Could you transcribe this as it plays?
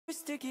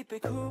Used to keep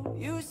it cool,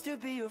 used to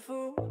be a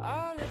fool.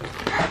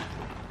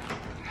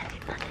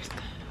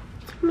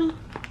 It's me.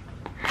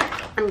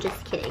 I'm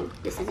just kidding.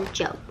 This is a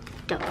joke.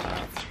 Don't take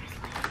it seriously.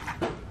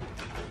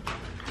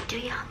 I'm too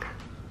young.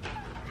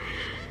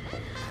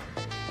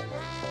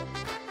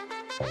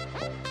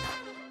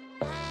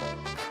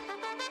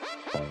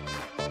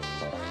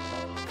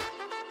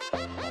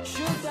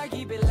 Should I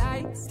keep it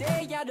light,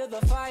 stay out of the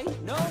fight?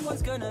 No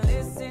one's gonna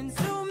listen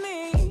to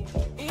me.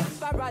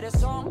 If I write a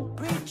song,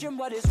 preaching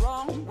what is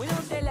wrong, will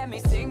they let me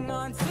sing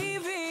on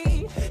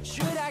TV?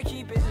 Should I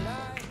keep it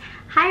light?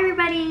 Hi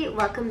everybody,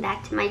 welcome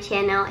back to my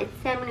channel. It's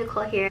Sam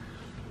Nicole here.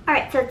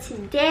 Alright, so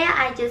today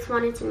I just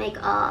wanted to make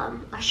a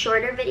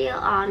shorter video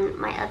on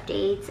my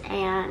updates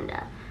and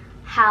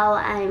how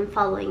I'm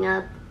following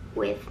up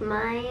with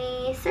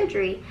my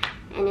surgery.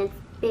 And it's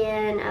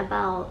been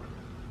about,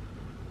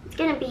 it's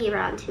gonna be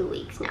around 2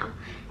 weeks now.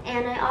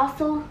 And I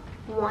also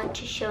want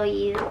to show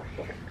you,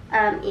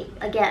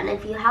 again,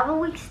 if you have a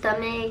weak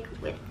stomach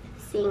with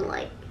seeing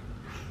like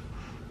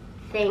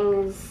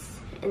things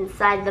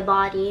inside the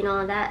body and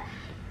all that,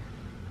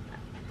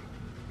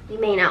 you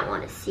may not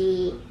want to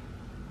see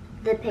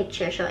the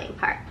picture showing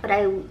part. But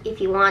if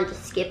you want,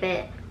 just skip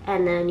it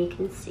and then you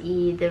can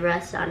see the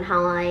rest on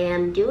how I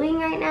am doing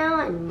right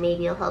now, and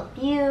maybe it'll help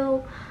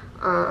you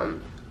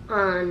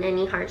on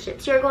any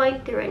hardships you're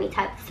going through, any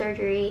type of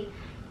surgery,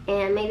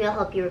 and maybe it'll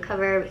help you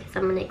recover, because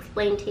I'm going to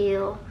explain to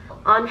you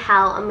on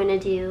how I'm going to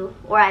do,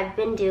 or I've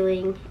been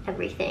doing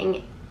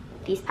everything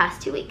these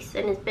past 2 weeks,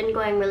 and it's been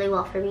going really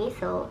well for me,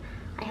 so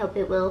I hope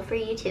it will for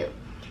you too.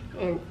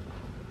 And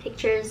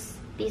pictures,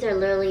 these are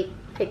literally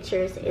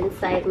pictures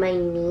inside my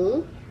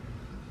knee,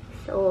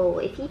 so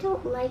if you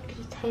don't like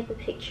these type of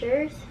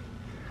pictures,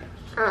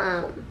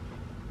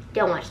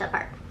 don't watch that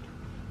part.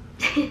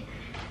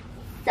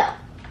 So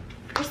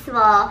first of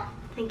all,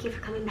 thank you for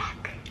coming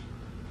back.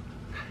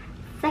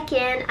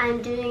 Second,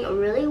 I'm doing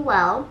really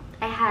well.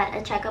 I had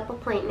a checkup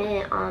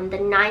appointment on the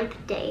 9th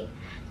day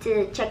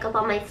to check up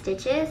on my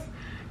stitches,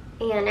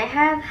 and I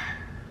have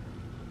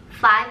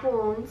 5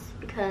 wounds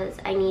because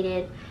I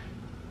needed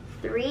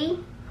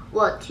 2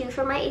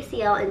 for my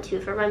ACL and 2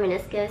 for my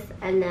meniscus,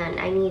 and then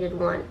I needed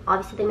 1.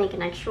 Obviously they make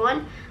an extra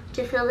one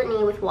to fill the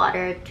knee with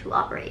water to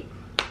operate.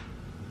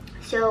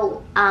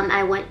 So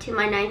I went to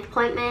my 9th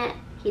appointment.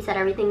 He said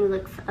everything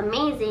looks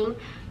amazing.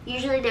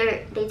 Usually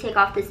they take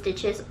off the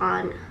stitches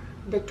on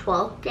the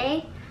 12th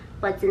day,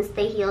 but since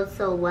they healed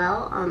so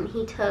well,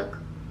 he took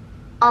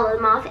all of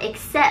them off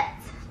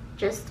except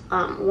just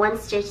 1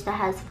 stitch that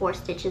has 4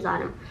 stitches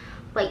on them.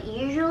 But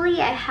usually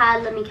I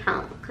had, let me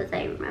count because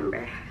I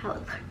remember how it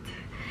looked.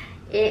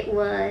 It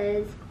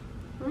was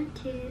 1,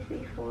 2,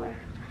 3, 4.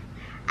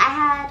 I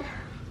had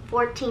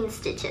 14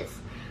 stitches,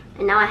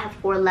 and now I have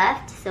 4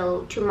 left.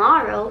 So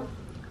tomorrow,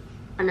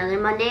 another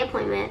Monday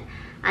appointment,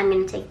 I'm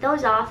going to take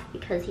those off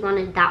because he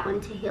wanted that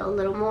one to heal a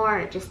little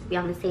more, just to be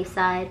on the safe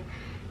side.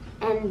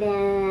 And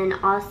then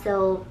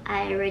also,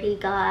 I already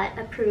got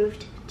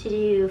approved to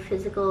do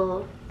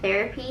physical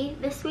therapy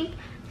this week,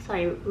 so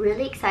I'm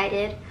really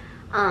excited.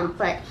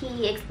 But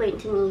he explained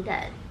to me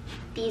that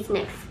these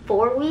next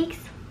 4 weeks,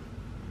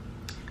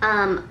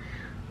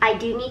 I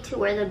do need to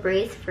wear the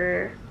brace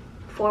for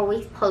 4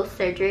 weeks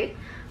post-surgery.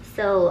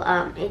 So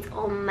it's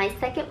on my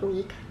 2nd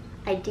week.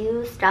 I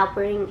do stop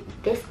wearing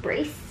this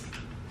brace,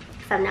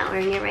 because I'm not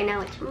wearing it right now,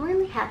 which I'm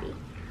really happy.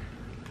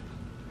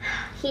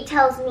 He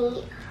tells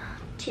me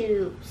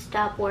to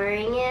stop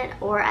wearing it,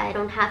 or I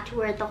don't have to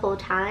wear it the whole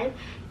time.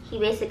 He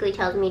basically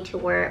tells me to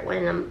wear it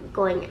when I'm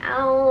going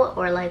out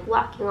or like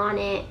walking on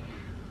it.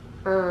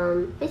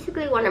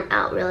 Basically when I'm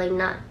out, really,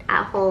 not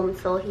at home.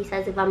 So he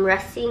says if I'm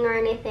resting or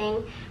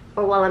anything,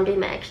 or while I'm doing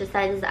my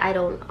exercises, I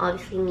don't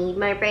obviously need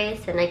my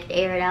brace and I could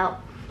air it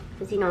out,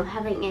 because, you know,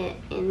 having it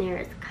in there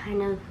is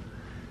kind of,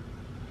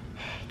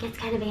 it gets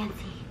kind of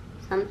antsy.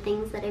 Some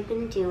things that I've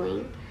been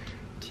doing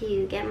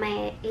to get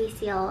my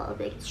ACL a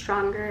bit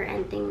stronger,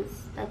 and things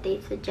that they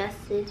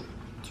suggested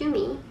to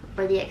me,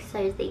 or the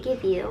exercise they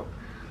give you,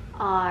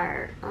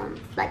 are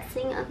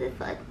flexing of the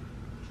foot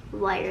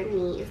while your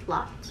knee is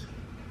locked.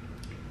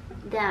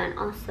 Then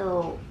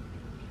also,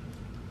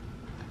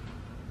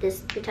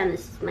 pretend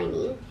this is my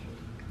knee,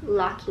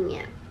 locking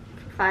it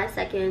for 5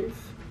 seconds,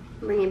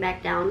 bring it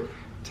back down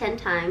 10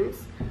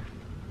 times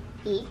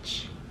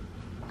each,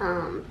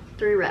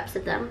 3 reps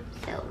of them,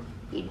 so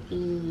you'd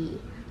be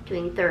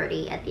doing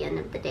 30 at the end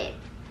of the day.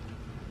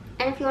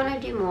 And if you want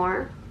to do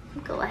more,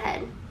 go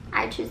ahead.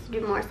 I choose to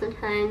do more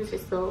sometimes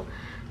just so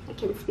I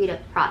can speed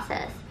up the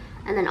process.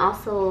 And then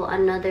also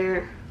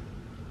another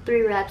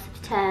 3 reps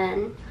of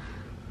 10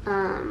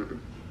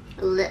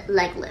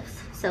 leg lifts.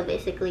 So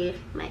basically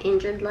my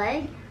injured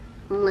leg,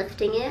 I'm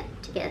lifting it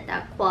to get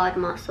that quad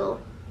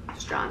muscle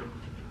strong.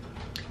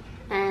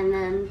 And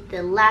then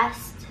the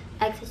last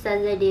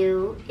exercise I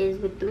do is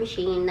with the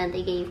machine that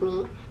they gave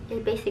me.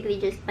 It basically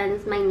just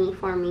bends my knee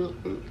for me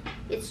and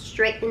it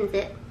straightens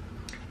it,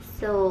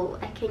 so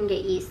I can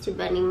get used to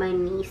bending my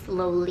knee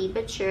slowly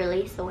but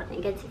surely, so when I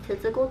get to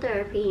physical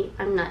therapy,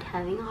 I'm not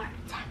having a heart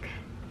attack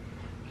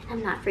and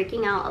I'm not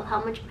freaking out of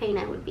how much pain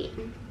I would be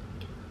in.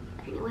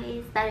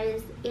 anyways, that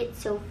is it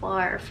so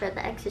far for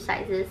the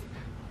exercises.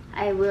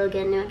 I will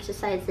get new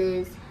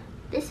exercises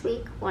this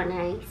week when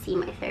I see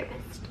my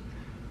therapist,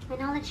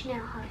 and I'll let you know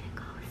how it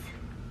goes.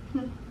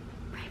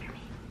 Pray for me.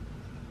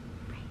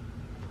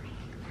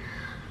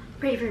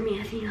 Pray for me,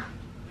 Athena.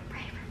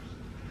 Pray for me.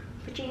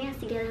 Put your hands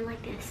together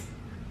like this.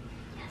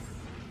 Yes.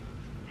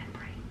 And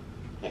pray.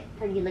 Yeah.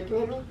 Are you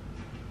looking at me?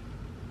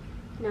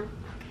 No? Okay.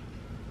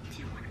 Do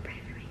you want to pray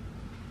for me?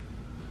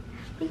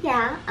 But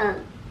yeah,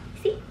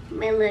 see,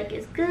 my leg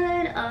is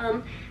good.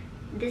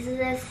 This is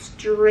as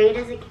straight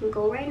as it can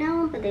go right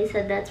now, but they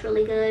said that's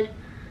really good.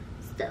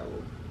 So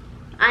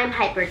I'm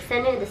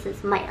hyperextended. This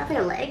is my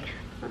other leg.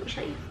 Let me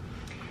show you.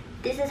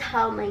 This is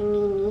how my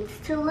knee needs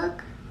to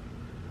look.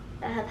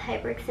 I have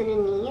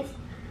hyperextended knees,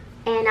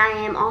 and I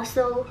am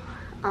also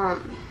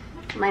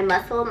my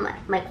muscle,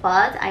 my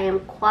quads, I am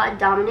quad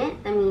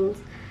dominant. That means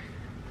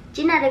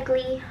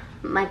genetically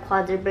my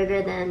quads are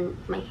bigger than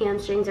my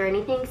hamstrings or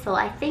anything. So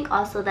I think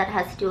also that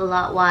has to do a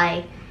lot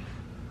why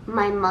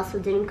my muscle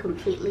didn't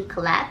completely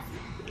collapse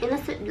in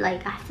the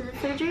like after the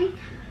surgery,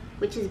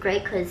 which is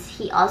great because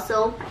he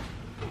also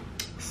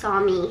saw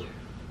me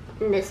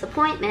in this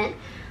appointment,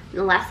 in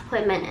the last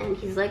appointment, and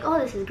he's like, oh,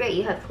 this is great,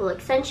 you have full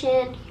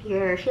extension,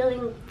 you're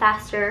healing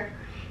faster,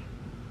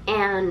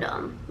 and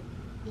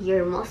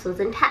your muscles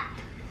intact.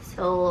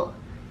 So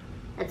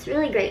that's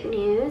really great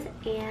news.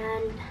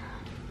 And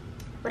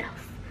what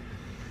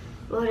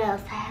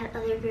else? I had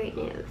other great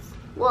news.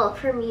 Well,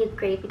 for me it's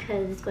great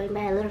because it's going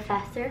by a little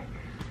faster,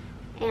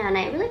 and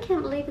I really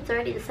can't believe it's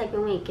already the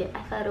second week.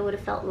 I thought it would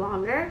have felt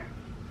longer.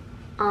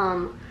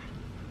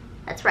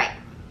 That's right,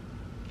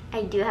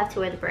 I do have to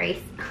wear the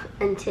brace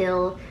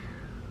until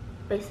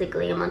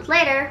basically a month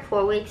later,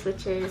 4 weeks,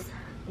 which is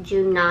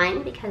June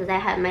 9, because I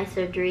had my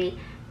surgery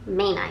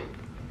May 9th.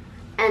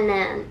 And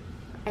then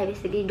I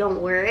basically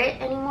don't wear it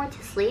anymore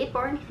to sleep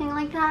or anything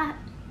like that,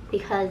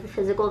 because the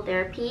physical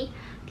therapy,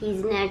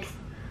 these next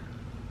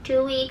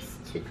 2 weeks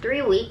to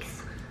 3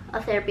 weeks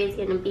of therapy is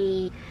going to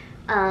be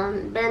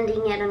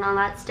bending it and all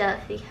that stuff,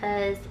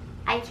 because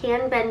I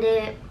can bend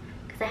it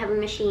because I have a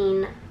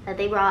machine that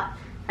they brought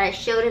that I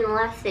showed in the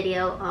last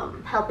video,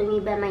 helping me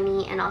bend my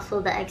knee, and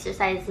also the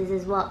exercises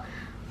as well.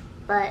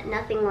 But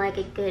nothing like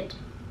a good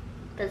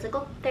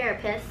physical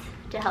therapist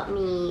to help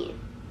me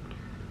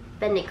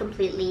bend it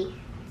completely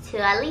to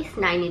at least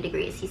 90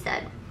 degrees, he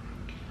said.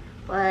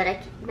 But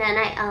then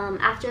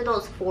after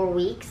those 4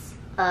 weeks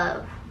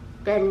of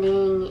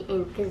bending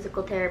and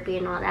physical therapy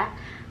and all that,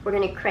 we're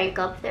gonna crank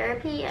up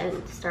therapy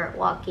and start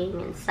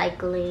walking and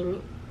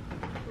cycling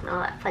and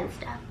all that fun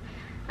stuff.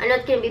 I know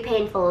it's gonna be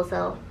painful,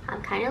 so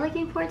I'm kind of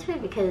looking forward to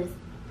it because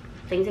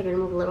things are gonna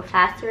move a little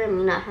faster and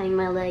me not having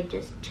my leg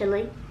just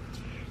chilling,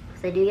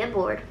 because I do get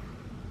bored.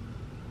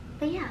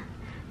 But yeah,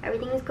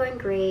 everything is going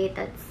great.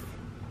 That's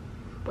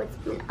what's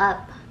been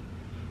up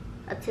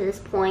to this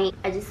point.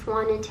 I just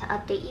wanted to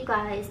update you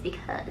guys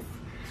because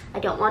I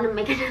don't want to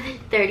make another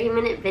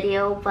 30-minute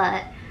video,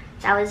 but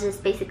that was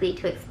just basically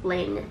to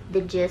explain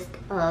the gist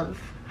of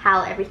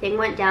how everything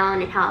went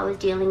down and how I was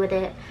dealing with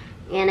it.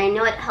 And I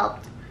know it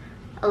helped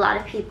a lot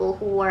of people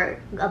who are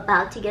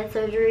about to get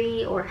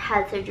surgery or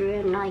had surgery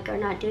and like are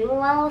not doing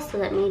well, so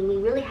that made me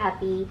really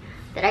happy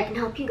that I can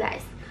help you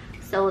guys.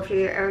 So if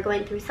you're ever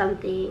going through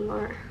something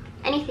or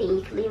anything,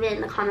 you can leave it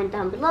in the comment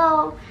down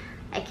below.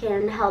 I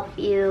can help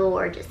you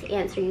or just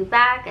answer you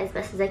back as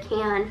best as I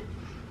can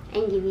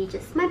and give you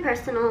just my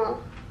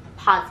personal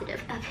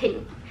positive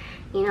opinion.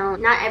 You know,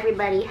 not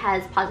everybody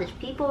has positive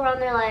people around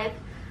their life,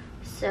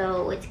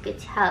 so it's good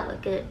to have a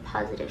good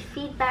positive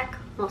feedback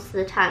most of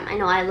the time. I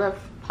know I love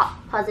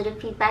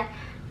positive feedback.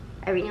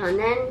 Every now and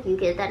then you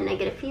get that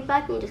negative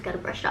feedback and you just gotta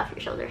brush it off your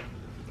shoulder.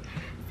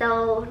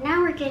 So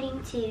now we're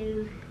getting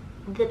to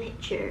the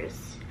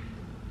pictures.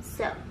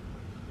 So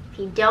if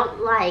you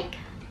don't like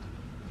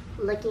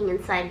looking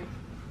inside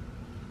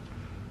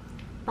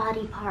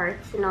body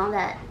parts and all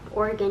that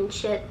organ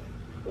shit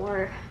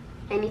or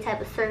any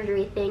type of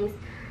surgery things,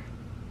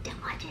 don't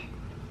watch it.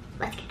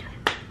 Let's get to it.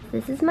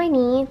 This is my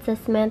knee. It says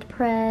Samantha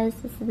Perez.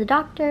 This is the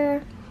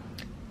doctor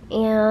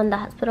and the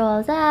hospital I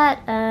was at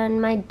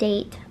and my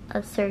date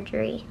of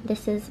surgery.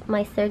 This is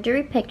my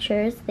surgery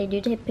pictures. They do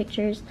take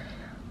pictures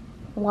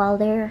while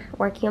they're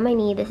working on my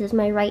knee. This is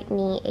my right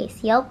knee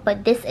ACL,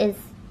 but this is,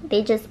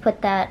 they just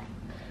put that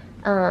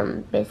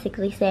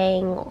basically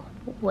saying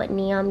what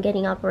knee I'm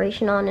getting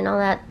operation on and all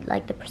that,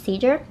 like the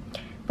procedure.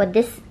 But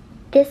this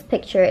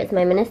picture is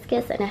my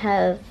meniscus and I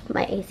have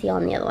my ACL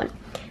on the other one.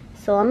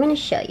 So I'm going to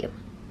show you.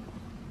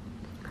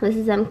 This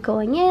is them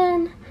going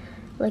in,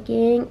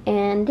 looking,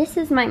 and this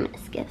is my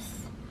meniscus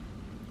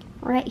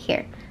right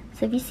here.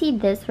 So if you see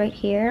this right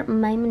here,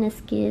 my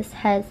meniscus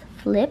has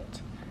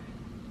flipped,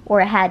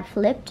 or had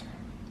flipped,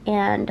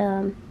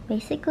 and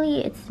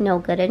basically it's no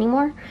good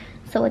anymore.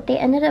 So what they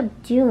ended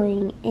up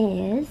doing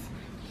is,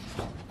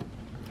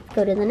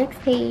 go to the next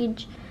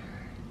page,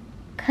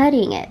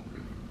 cutting it.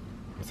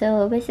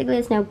 So basically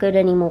it's no good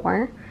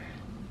anymore.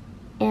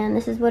 And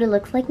this is what it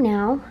looks like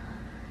now.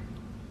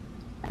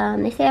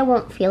 They say I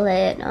won't feel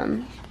it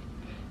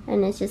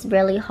and it's just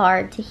really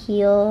hard to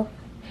heal.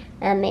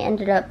 And they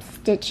ended up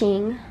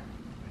stitching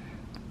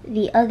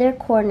the other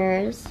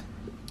corners.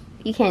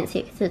 You can't see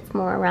it because it's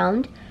more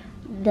around.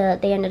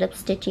 They ended up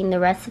stitching the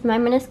rest of my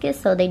meniscus,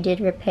 so they did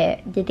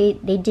repair. They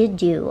did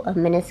do a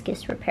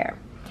meniscus repair.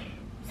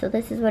 So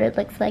this is what it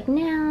looks like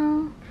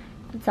now.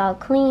 It's all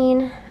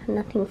clean,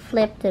 nothing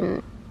flipped,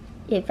 and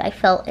if I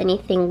felt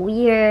anything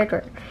weird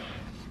or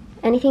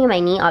anything in my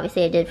knee,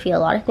 obviously I did feel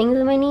a lot of things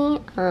in my knee.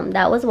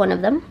 That was one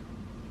of them.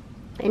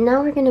 And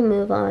now we're gonna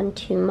move on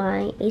to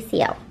my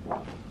ACL.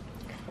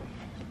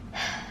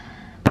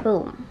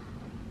 Boom.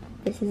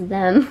 This is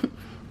them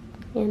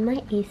and my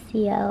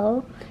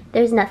ACL.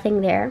 There's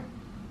nothing there.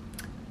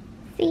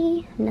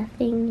 See?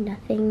 Nothing,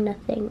 nothing,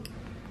 nothing.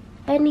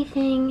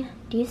 Anything?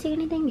 Do you see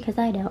anything? Because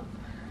I don't.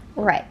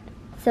 Right.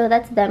 So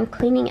that's them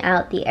cleaning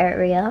out the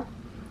area.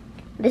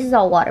 This is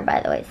all water,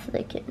 by the way,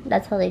 so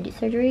that's how they do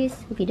surgeries,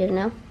 if you didn't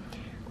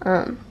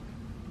know.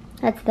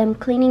 That's them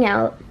cleaning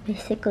out,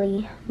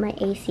 basically, my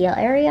ACL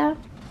area.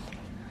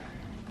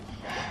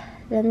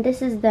 Then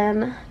this is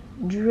them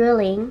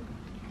drilling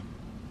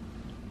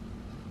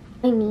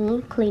my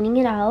knee, cleaning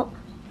it out.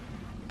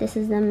 This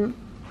is them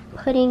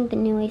putting the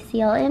new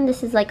ACL in.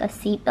 This is like a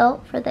seat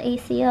belt for the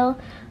ACL,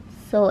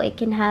 so it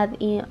can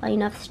have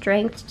enough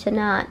strength to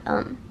not,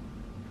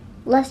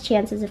 less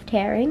chances of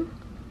tearing.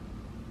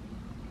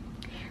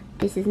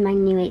 This is my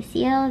new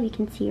ACL, you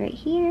can see right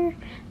here.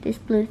 This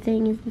blue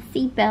thing is the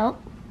seat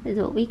belt, is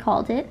what we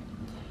called it.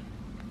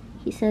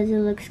 He says it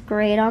looks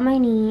great on my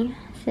knee,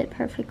 fit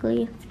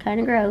perfectly. It's kind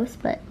of gross,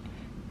 but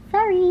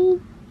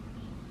sorry.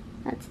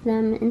 That's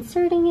them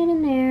inserting it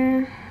in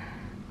there.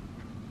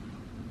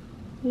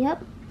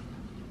 Yep.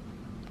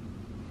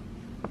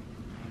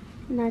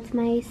 And that's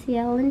my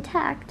ACL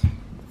intact.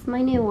 It's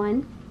my new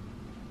one.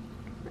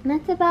 And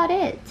that's about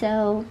it.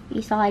 So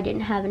you saw I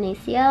didn't have an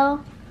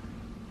ACL.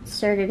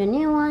 Inserted a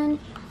new one.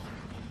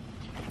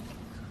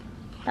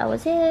 That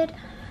was it.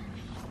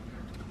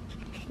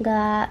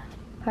 Got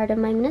part of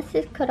my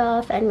meniscus cut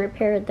off and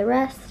repaired the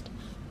rest.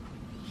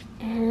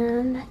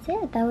 And that's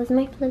it. That was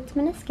my flipped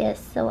meniscus.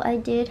 So I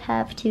did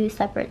have 2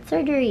 separate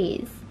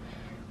surgeries.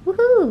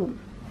 Woohoo!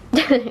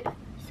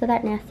 So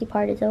that nasty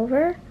part is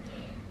over.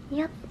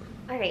 Yep.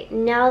 Alright,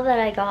 now that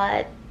I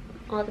got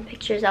all the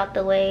pictures out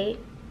the way,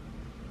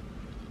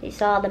 you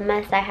saw the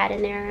mess I had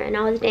in there, and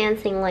I was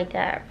dancing like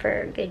that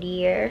for a good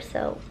year,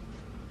 so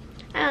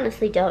I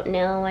honestly don't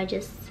know. I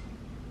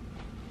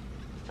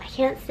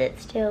can't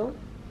sit still.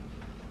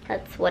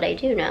 That's what I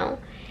do know.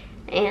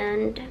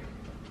 And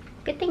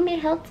good thing they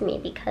helped me,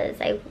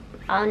 because I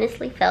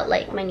honestly felt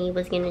like my knee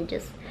was gonna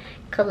just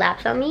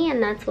collapse on me,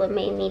 and that's what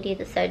made me do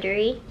the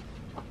surgery.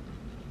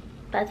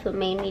 That's what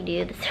made me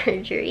do the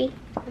surgery.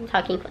 I'm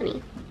talking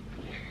funny.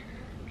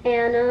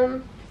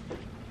 And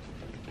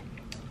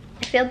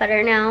I feel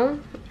better now.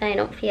 I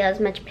don't feel as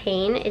much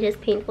pain. It is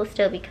painful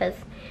still because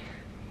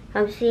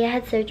obviously I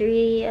had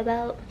surgery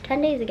about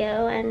 10 days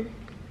ago, and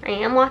I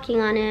am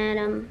walking on it.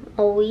 I'm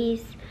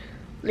always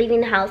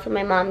leaving the house when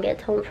my mom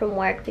gets home from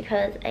work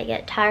because I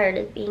get tired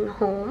of being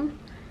home.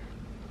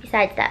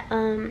 Besides that,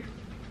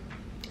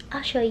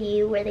 I'll show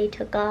you where they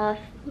took off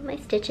my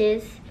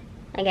stitches.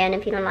 Again,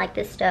 if you don't like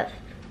this stuff,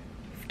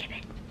 skip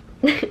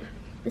it.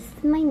 This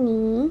is my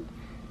knee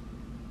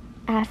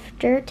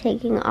after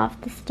taking off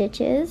the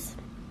stitches.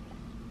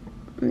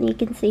 You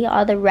can see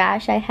all the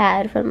rash I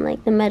had from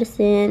like the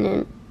medicine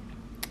and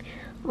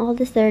all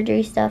the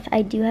surgery stuff.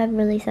 I do have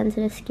really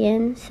sensitive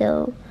skin,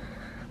 so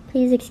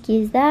please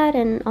excuse that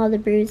and all the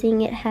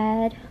bruising it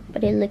had,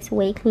 but it looks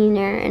way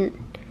cleaner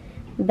and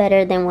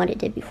better than what it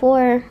did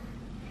before.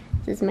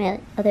 This is my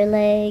other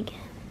leg.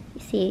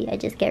 You see, I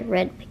just get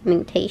red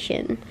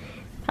pigmentation,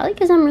 probably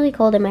because I'm really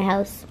cold in my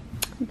house.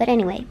 But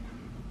anyway,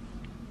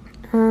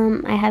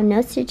 I have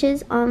no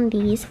stitches on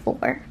these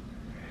 4.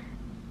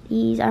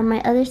 These are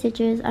my other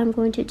stitches I'm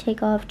going to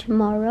take off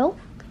tomorrow,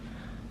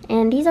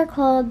 and these are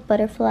called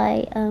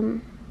butterfly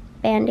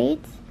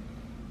band-aids.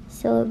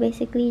 So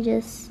basically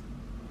just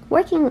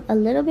working a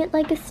little bit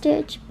like a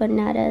stitch, but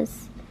not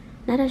as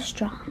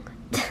strong.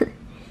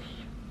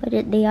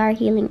 But they are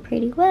healing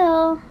pretty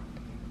well,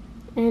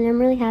 and I'm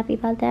really happy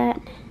about that.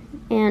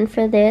 And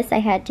for this,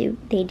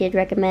 they did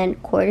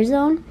recommend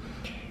cortisone,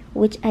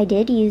 which I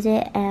did use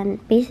it,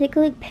 and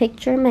basically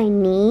picture my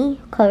knee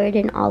covered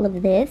in all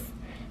of this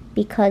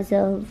because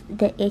of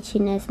the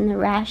itchiness and the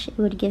rash it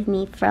would give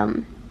me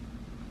from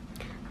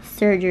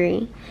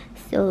surgery.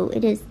 So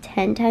it is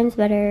 10 times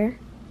better.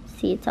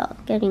 See, it's all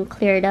getting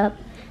cleared up.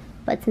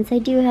 But since I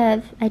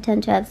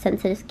tend to have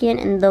sensitive skin,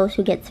 and those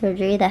who get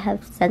surgery that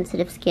have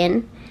sensitive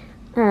skin,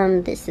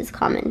 this is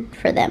common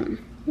for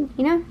them,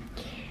 you know?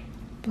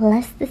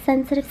 Bless the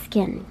sensitive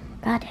skin.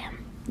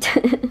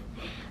 Goddamn.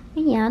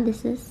 Yeah,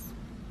 this is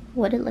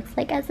what it looks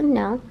like as of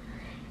now,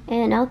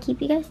 and I'll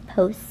keep you guys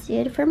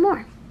posted for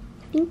more.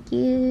 Thank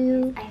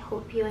you. I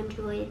hope you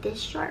enjoyed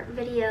this short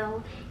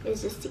video.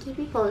 It's just to keep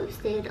you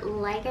posted,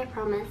 like I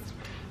promised.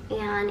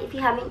 And if you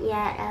haven't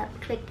yet,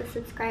 click the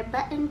subscribe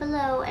button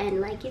below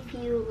and like if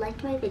you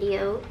liked my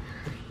video.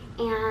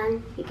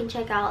 and you can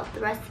check out the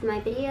rest of my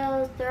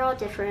videos. They're all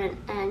different,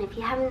 and if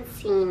you haven't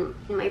seen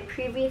my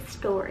previous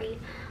story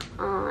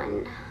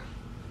on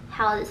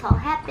how this all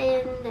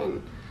happened,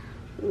 and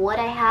what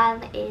I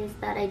have is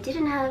that I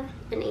didn't have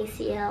an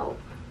ACL.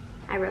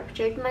 I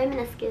ruptured my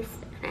meniscus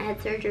and I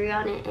had surgery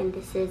on it, and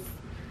this is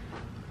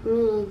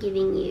me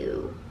giving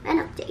you an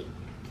update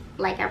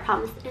like I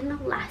promised in the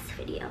last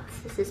video.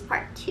 So this is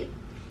part 2,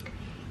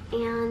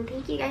 and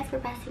thank you guys for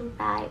passing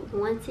by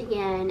once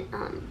again.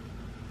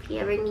 If you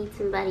ever need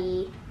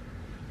somebody,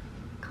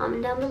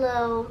 comment down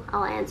below.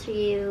 I'll answer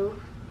you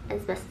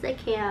as best as I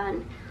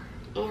can,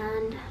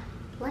 and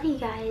love you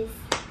guys.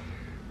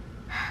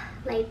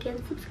 Like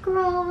and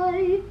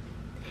subscribe.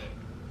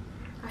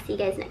 I'll see you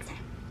guys next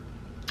time.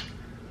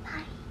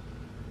 Bye.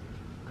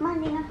 Come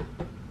on, Nina.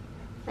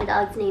 My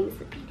dog's name is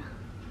Sabina.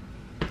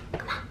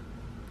 Come on.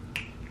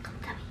 Come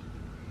tell me.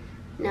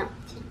 No,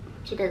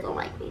 she doesn't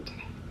like me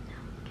today. No.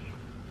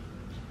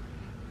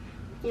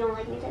 You don't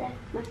like me today?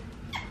 Come on.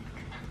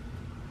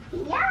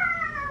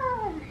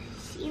 Yeah!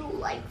 She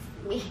likes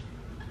me.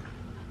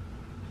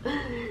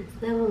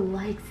 Someone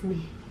likes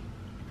me.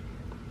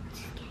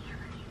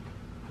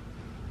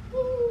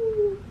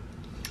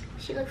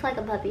 She looks like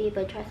a puppy,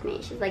 but trust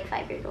me, she's like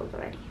 5 years old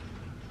already.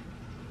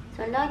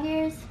 So in dog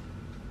years,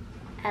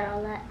 add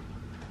all that.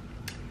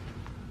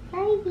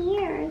 5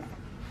 years?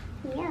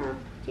 Yeah.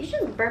 You should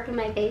just burp in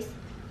my face.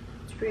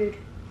 It's rude.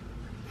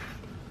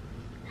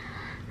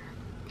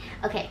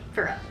 Okay,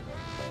 for real.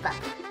 Bye.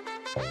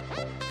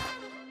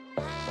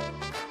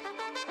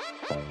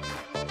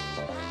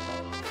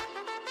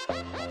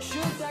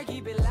 Should I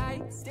keep it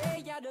light?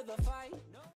 Stay out of the fight.